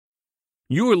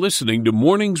You are listening to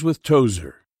Mornings with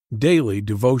Tozer, daily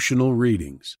devotional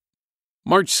readings.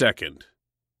 March 2nd,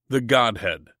 the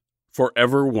Godhead,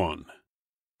 forever one.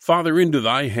 Father, into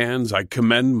thy hands I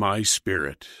commend my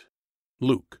spirit.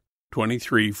 Luke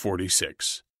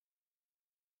 23:46.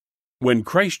 When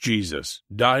Christ Jesus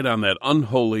died on that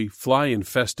unholy,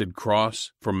 fly-infested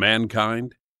cross for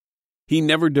mankind, he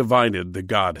never divided the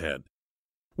Godhead.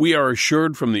 We are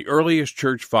assured from the earliest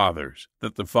church fathers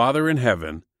that the Father in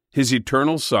heaven, his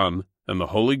eternal Son, and the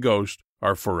Holy Ghost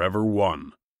are forever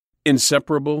one,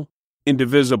 inseparable,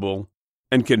 indivisible,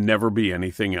 and can never be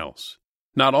anything else.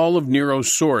 Not all of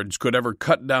Nero's swords could ever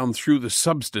cut down through the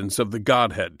substance of the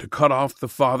Godhead to cut off the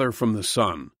Father from the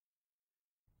Son.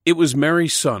 It was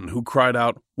Mary's Son who cried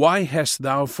out, "Why hast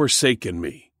thou forsaken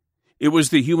me?" It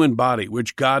was the human body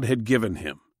which God had given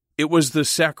him. It was the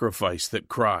sacrifice that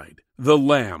cried, the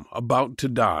Lamb about to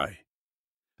die.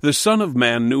 The Son of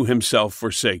Man knew himself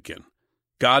forsaken.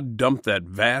 God dumped that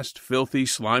vast, filthy,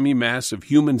 slimy mass of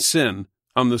human sin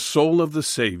on the soul of the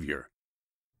Savior,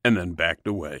 and then backed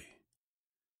away.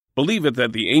 Believe it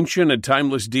that the ancient and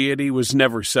timeless deity was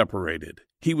never separated.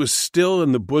 He was still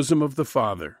in the bosom of the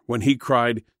Father when he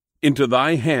cried, "Into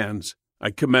thy hands I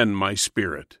commend my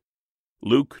spirit."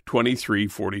 Luke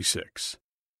 23:46.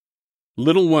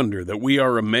 Little wonder that we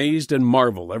are amazed and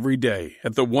marvel every day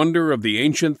at the wonder of the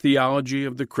ancient theology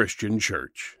of the Christian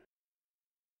Church.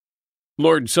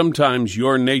 Lord, sometimes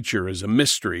your nature is a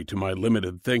mystery to my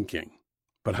limited thinking,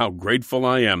 but how grateful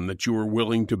I am that you were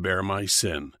willing to bear my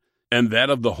sin, and that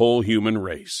of the whole human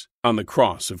race, on the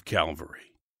cross of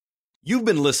Calvary. You've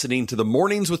been listening to the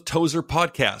Mornings with Tozer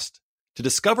podcast. To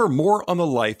discover more on the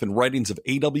life and writings of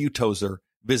A.W. Tozer,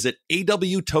 visit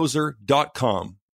awtozer.com.